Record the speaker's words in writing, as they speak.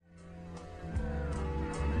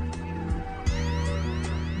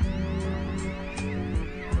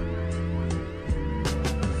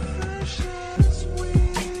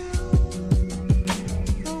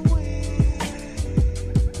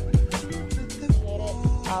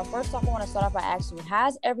First off, I want to start off by asking you,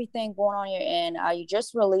 how's everything going on your end? You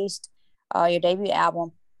just released your debut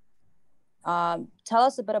album. Tell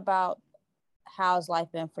us a bit about how's life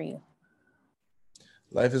been for you.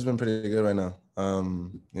 Life has been pretty good right now.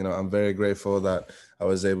 I'm very grateful that I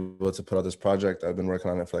was able to put out this project. I've been working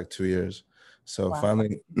on it for like 2 years. So Wow.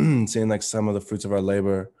 finally seeing like some of the fruits of our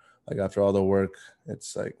labor, like after all the work,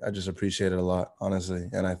 it's like, I just appreciate it a lot, honestly.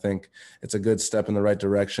 And I think it's a good step in the right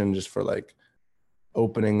direction just for like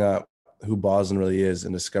opening up who Boslin really is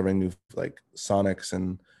and discovering new like sonics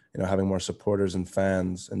and, having more supporters and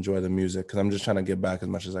fans enjoy the music. Cause I'm just trying to give back as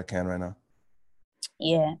much as I can right now.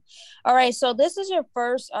 Yeah. All right. So this is your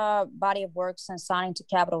first body of work since signing to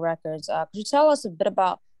Capitol Records. Could you tell us a bit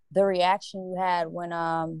about the reaction you had when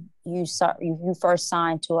you first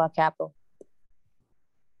signed to Capitol?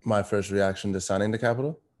 My first reaction to signing to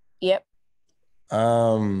Capitol? Yep.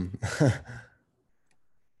 Um,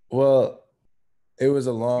 well, it was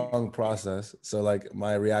a long process. So like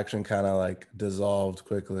my reaction kind of like dissolved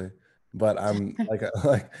quickly, but I'm like,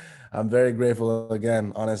 I'm very grateful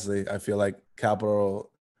again. Honestly, I feel like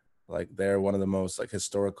Capitol, like they're one of the most like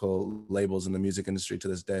historical labels in the music industry to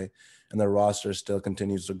this day, and their roster still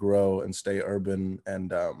continues to grow and stay urban.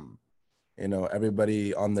 And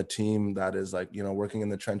everybody on the team that is like working in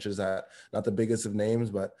the trenches at not the biggest of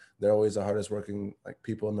names, but they're always the hardest working like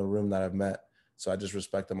people in the room that I've met. So I just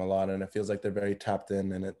respect them a lot, and it feels like they're very tapped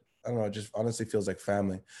in, and I don't know, it just honestly feels like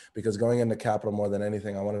family. Because going into Capitol, more than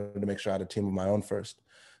anything, I wanted to make sure I had a team of my own first.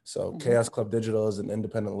 So Chaos Club Digital is an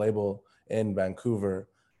independent label in Vancouver,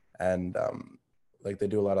 and like they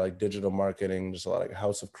do a lot of like digital marketing, just a lot of like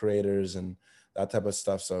house of creators and that type of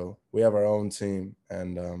stuff. So we have our own team,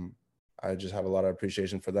 and I just have a lot of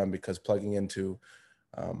appreciation for them, because plugging into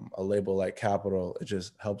a label like Capitol, it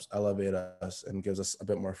just helps elevate us and gives us a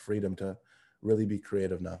bit more freedom to really be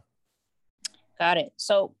creative now. Got it.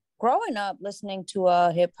 So growing up listening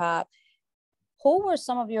to hip hop, who were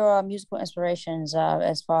some of your musical inspirations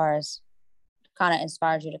as far as kind of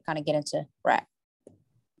inspired you to kind of get into rap?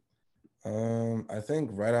 I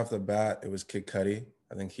think right off the bat, it was Kid Cudi.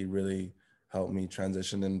 I think he really helped me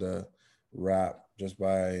transition into rap just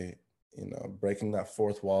by, breaking that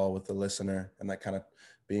fourth wall with the listener and that kind of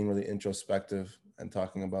being really introspective and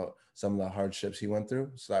talking about some of the hardships he went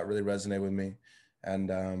through. So that really resonated with me.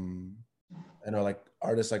 And I know like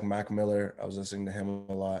artists like Mac Miller, I was listening to him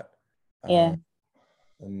a lot. Yeah.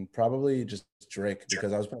 And probably just Drake,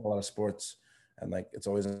 because I was playing a lot of sports, and like it's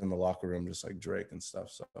always in the locker room, just like Drake and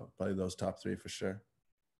stuff. So probably those top three for sure.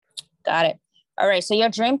 Got it. All right. So your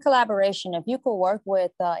dream collaboration, if you could work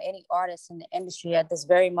with any artist in the industry at this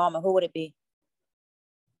very moment, who would it be?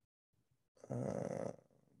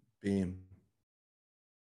 Beam.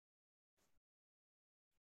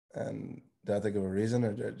 And did I think of a reason,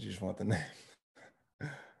 or did you just want the name?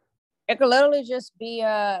 It could literally just be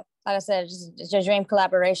like I said, just your dream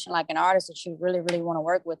collaboration, like an artist that you really, really want to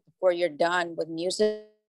work with before you're done with music.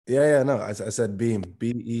 Yeah, no, I said Beam,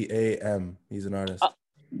 Beam. He's an artist.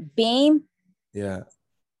 Beam. Yeah.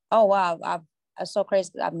 Oh wow, that's so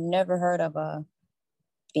crazy. I've never heard of a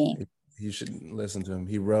Beam. You should listen to him.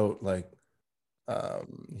 He wrote like a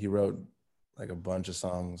bunch of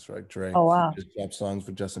songs for like Drake. Oh wow. He just dropped songs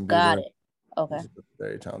for Justin Bieber. Got it. Okay. He's a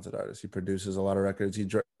very talented artist. He produces a lot of records. He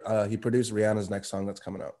produced Rihanna's next song that's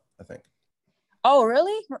coming out, I think. Oh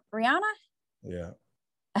really? Rihanna? Yeah.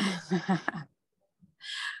 I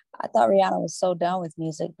thought Rihanna was so done with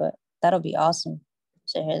music, but that'll be awesome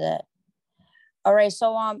to hear that. All right,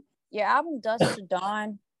 so your album Dusk to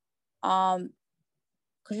Dawn,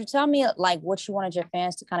 could you tell me like what you wanted your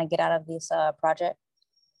fans to kind of get out of this project?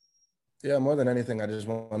 Yeah, more than anything, I just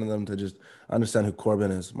wanted them to just understand who Corbin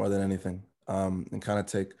is more than anything, and kind of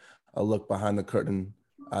take a look behind the curtain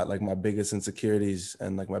at like my biggest insecurities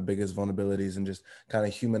and like my biggest vulnerabilities, and just kind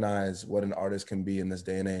of humanize what an artist can be in this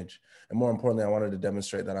day and age. And more importantly, I wanted to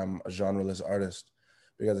demonstrate that I'm a genreless artist,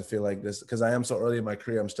 because I feel like because I am so early in my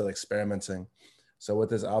career, I'm still experimenting. So with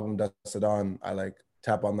this album, Dusk to Dawn, I like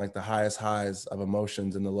tap on like the highest highs of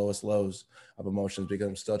emotions and the lowest lows of emotions, because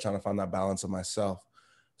I'm still trying to find that balance of myself.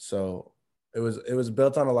 So it was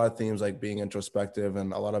built on a lot of themes, like being introspective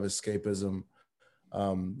and a lot of escapism,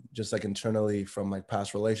 just like internally from like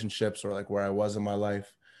past relationships or like where I was in my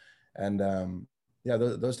life. And yeah,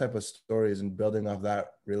 those type of stories, and building off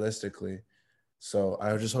that realistically. So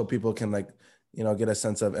I just hope people can like, get a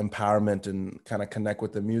sense of empowerment and kind of connect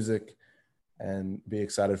with the music and be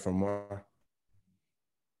excited for more.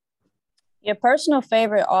 Your personal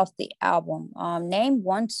favorite off the album. Name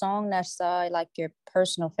one song that's like your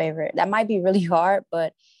personal favorite. That might be really hard,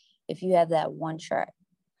 but if you have that one track.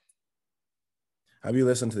 Have you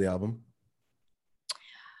listened to the album?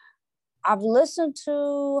 I've listened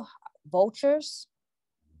to Vultures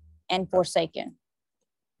and Forsaken.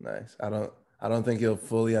 Nice. I don't think you'll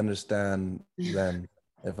fully understand them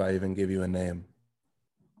if I even give you a name.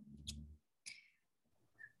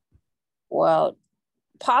 Well,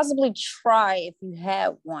 possibly try if you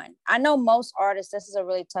had one. I know most artists, this is a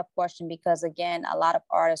really tough question because again, a lot of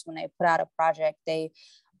artists when they put out a project, they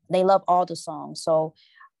love all the songs. So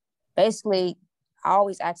basically I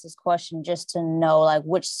always ask this question just to know like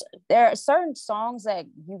which there are certain songs that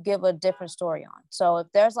you give a different story on. So if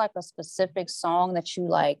there's like a specific song that you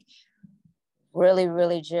like really,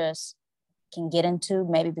 really just can get into,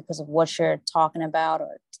 maybe because of what you're talking about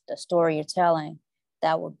or the story you're telling,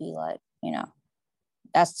 that would be like, you know,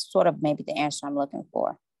 that's sort of maybe the answer I'm looking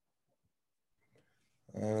for.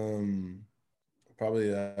 Probably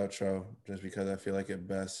the outro, just because I feel like it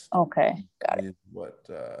best. Okay, got it.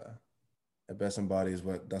 It best embodies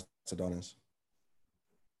what Dust to Dawn is.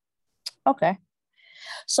 Okay,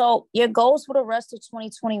 so your goals for the rest of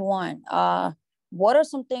 2021. What are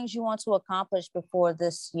some things you want to accomplish before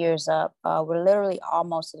this year's up? We're literally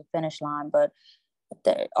almost to the finish line, but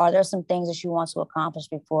are there some things that you want to accomplish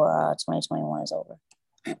before 2021 is over?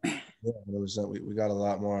 Yeah, 100%. We got a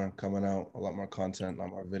lot more coming out, a lot more content, a lot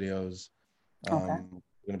more videos. Okay. We're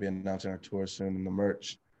going to be announcing our tour soon and the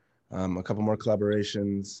merch. A couple more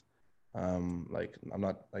collaborations. Like I'm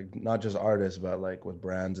not just artists, but like with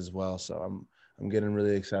brands as well. So I'm getting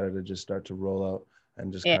really excited to just start to roll out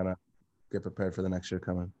and just kind of get prepared for the next year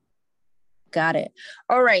coming. Got it.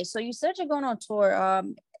 All right. So you said you're going on tour.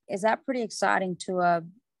 Is that pretty exciting to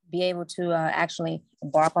be able to actually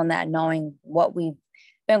embark on that, knowing what we've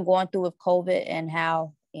been going through with COVID and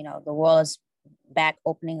how, you know, the world is back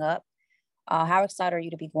opening up? How excited are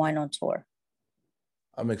you to be going on tour?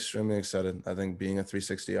 I'm extremely excited. I think being a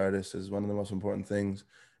 360 artist is one of the most important things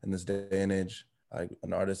in this day and age. Like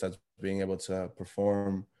an artist that's being able to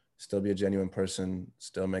perform, still be a genuine person,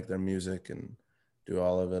 still make their music and do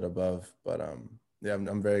all of it above. But yeah,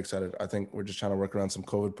 I'm very excited. I think we're just trying to work around some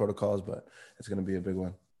COVID protocols, but it's going to be a big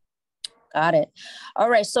one. Got it. All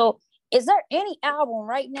right. So is there any album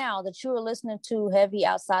right now that you are listening to heavy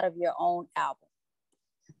outside of your own album?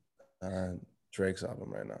 Drake's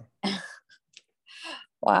album right now.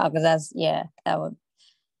 Wow, because that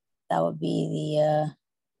would be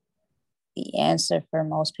the answer for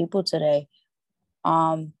most people today.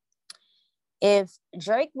 If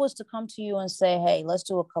Drake was to come to you and say, "Hey, let's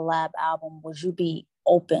do a collab album," would you be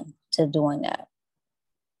open to doing that?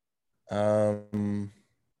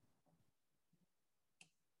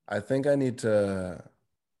 I think I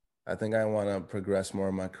want to progress more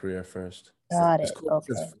in my career first. Got it. It's cool,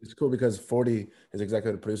 okay. It's cool because 40, his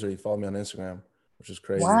executive producer, he followed me on Instagram, which is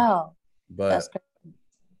crazy. Wow. But that's crazy.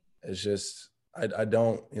 It's just, I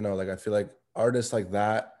don't, you know, like I feel like artists like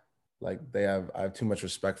that, like I have too much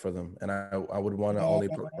respect for them. And I would want to only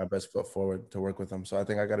put my best foot forward to work with them. So I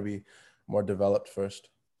think I got to be more developed first.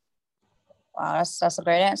 Wow, that's a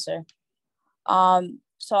great answer.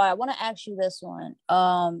 So I want to ask you this one.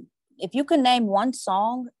 If you could name one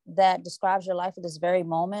song that describes your life at this very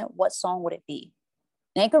moment, what song would it be?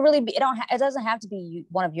 And it could really be, it doesn't have to be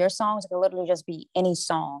one of your songs. It could literally just be any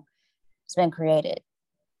song that's been created.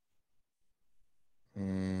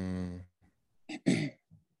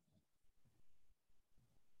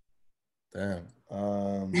 Damn.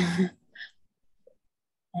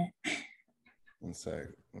 One sec.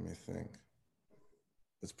 Let me think.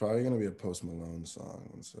 It's probably gonna be a Post Malone song.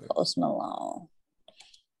 One sec. Post Malone.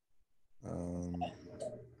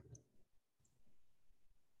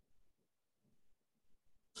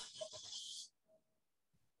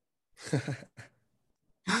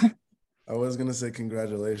 I was gonna say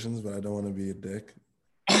congratulations, but I don't want to be a dick.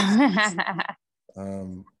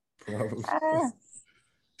 Probably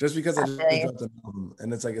just because I just dropped an album,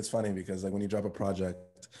 and it's like it's funny because like when you drop a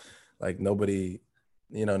project, like nobody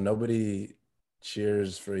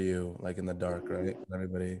cheers for you like in the dark, right?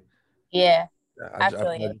 Everybody. Yeah. I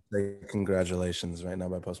say congratulations right now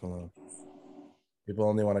by Post Malone. People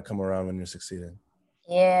only want to come around when you're succeeding.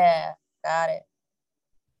 Yeah, got it.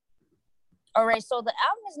 All right, so the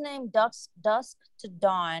album is named Dusk to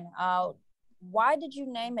Dawn. Why did you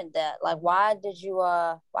name it that? Like, why did you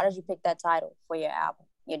pick that title for your album,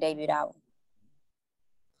 your debut album?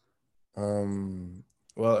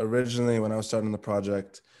 Well, originally when I was starting the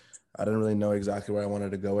project, I didn't really know exactly where I wanted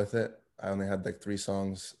to go with it. I only had like 3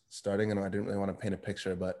 songs starting, and I didn't really want to paint a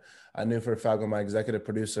picture, but I knew for a fact when my executive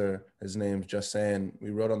producer, his name's Just Saying,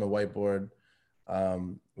 we wrote on the whiteboard.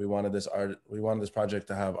 We wanted this project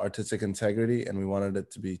to have artistic integrity, and we wanted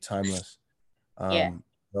it to be timeless.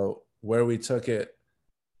 So where we took it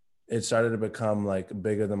it started to become like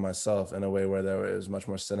bigger than myself in a way where there was much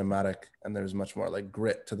more cinematic and there's much more like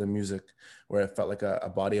grit to the music, where it felt like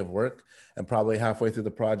a body of work. And probably halfway through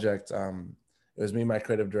the project, it was me and my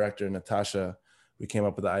creative director, Natasha. We came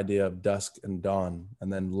up with the idea of dusk and dawn,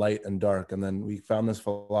 and then light and dark. And then we found this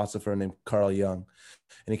philosopher named Carl Jung,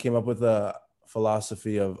 and he came up with a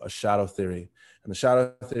philosophy of a shadow theory. And the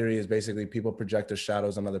shadow theory is basically people project their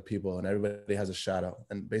shadows on other people, and everybody has a shadow.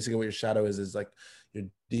 And basically what your shadow is like your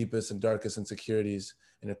deepest and darkest insecurities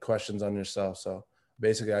and your questions on yourself. So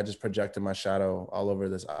basically I just projected my shadow all over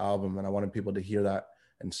this album, and I wanted people to hear that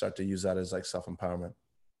and start to use that as like self-empowerment.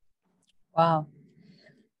 Wow.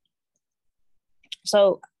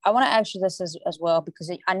 So I want to ask you this as well, because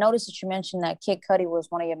I noticed that you mentioned that Kid Cudi was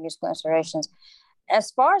one of your musical inspirations.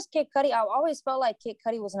 As far as Kid Cudi, I've always felt like Kid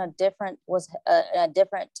Cudi was a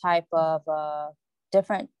different type of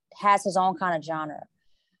different, has his own kind of genre.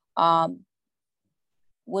 Um,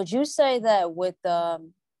 would you say that with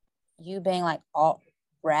you being like alt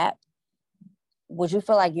rap, would you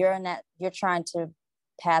feel like you're trying to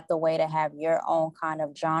path the way to have your own kind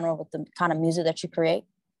of genre with the kind of music that you create?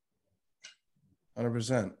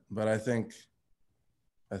 100%. But I think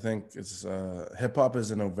it's hip hop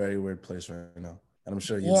is in a very weird place right now, and I'm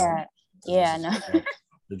sure you know. Yeah, This yeah, is no.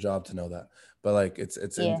 your job to know that. But like Yeah.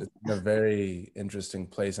 it's in a very interesting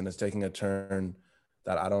place, and it's taking a turn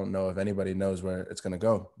that I don't know if anybody knows where it's gonna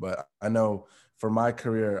go. But I know for my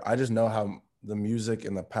career, I just know how the music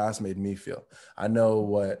in the past made me feel. I know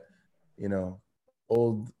what, you know,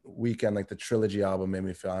 old Weekend, like the Trilogy album made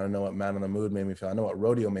me feel. I don't know what Man on the Mood made me feel. I know what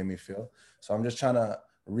Rodeo made me feel. So I'm just trying to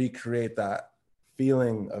recreate that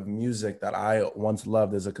feeling of music that I once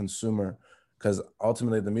loved as a consumer, because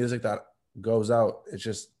ultimately the music that goes out, it's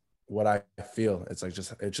just what I feel. It's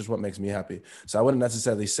just what makes me happy. So I wouldn't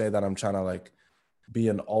necessarily say that I'm trying to like be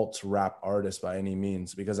an alt rap artist by any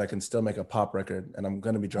means, because I can still make a pop record and I'm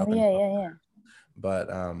going to be Oh dropping yeah, pop. yeah, yeah. But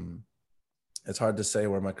it's hard to say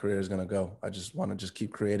where my career is going to go. I just want to just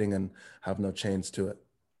keep creating and have no chains to it.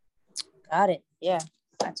 Got it. Yeah,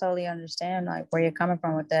 I totally understand like where you're coming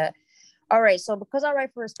from with that. All right, so because I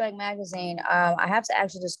write for Respect Magazine, I have to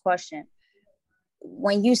ask you this question.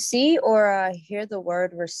 When you see or hear the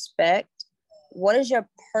word respect, what is your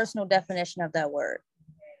personal definition of that word?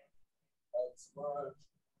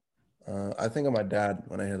 I think of my dad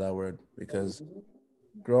when I hear that word, because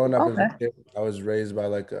growing up as a Okay. kid, I was raised by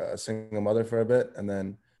like a single mother for a bit. And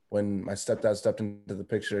then when my stepdad stepped into the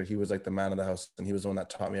picture, he was like the man of the house, and he was the one that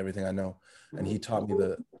taught me everything I know. And he taught me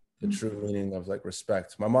the true meaning of like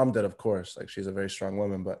respect. My mom did, of course, like she's a very strong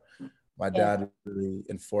woman, but my Yeah. dad really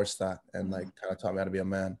enforced that and like kind of taught me how to be a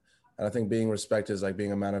man. And I think being respect is like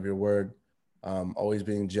being a man of your word, always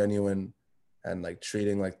being genuine, and like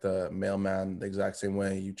treating like the mailman the exact same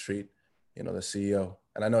way you treat, you know, the CEO.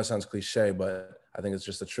 And I know it sounds cliche, but I think it's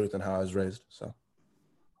just the truth and how I was raised. So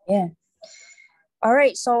Yeah. All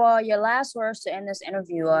right. So your last words to end this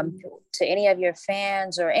interview, to any of your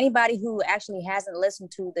fans or anybody who actually hasn't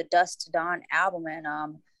listened to the Dust to Dawn album, and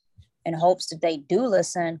in hopes that they do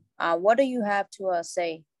listen, what do you have to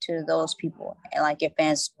say to those people and like your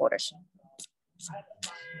fans, supporters?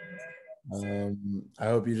 I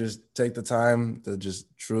hope you just take the time to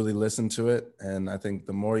just truly listen to it. And I think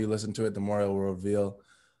the more you listen to it, the more it will reveal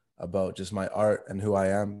about just my art and who I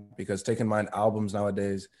am. Because taking my albums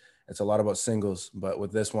nowadays, it's a lot about singles. But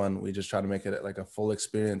with this one, we just try to make it like a full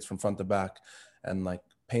experience from front to back, and like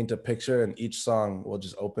paint a picture. And each song will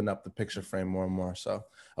just open up the picture frame more and more. So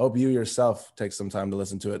I hope you yourself take some time to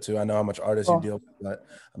listen to it too. I know how much artists you Cool. deal with, but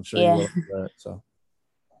I'm sure you Yeah. will enjoy it. So.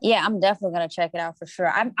 Yeah, I'm definitely gonna check it out for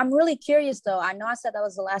sure. I'm really curious though. I know I said that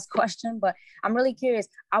was the last question, but I'm really curious.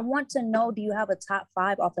 I want to know, do you have a top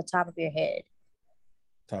five off the top of your head?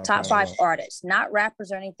 Top five artists, not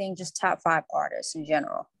rappers or anything, just top five artists in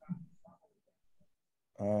general.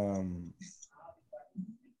 Um,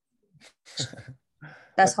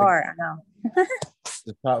 That's hard, I know.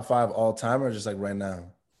 the top five all time, or just like right now?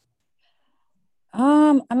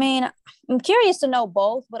 I mean, I'm curious to know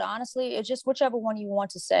both, but honestly, it's just whichever one you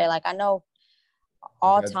want to say. Like I know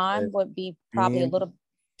all Okay, I'd say time would be probably a Beam. little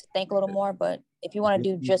to think a little more, but if you want to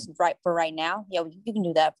do just right for right now, yeah, you can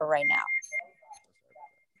do that for right now.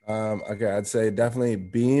 Okay, I'd say definitely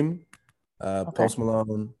Beam, Okay. Post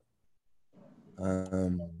Malone,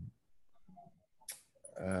 um,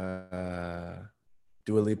 uh,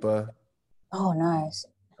 Dua Lipa, Oh, nice.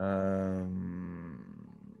 um,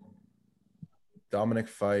 Dominic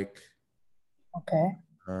Fike, Okay.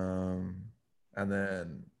 um, and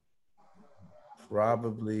then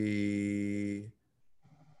probably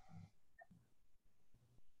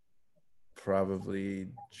probably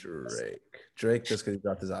Drake. Drake, just because he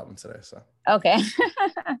dropped his album today. So Okay.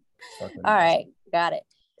 fucking All awesome. right, got it.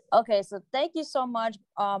 Okay, so thank you so much,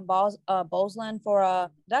 Boslin, for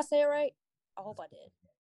did I say it right? I hope I did.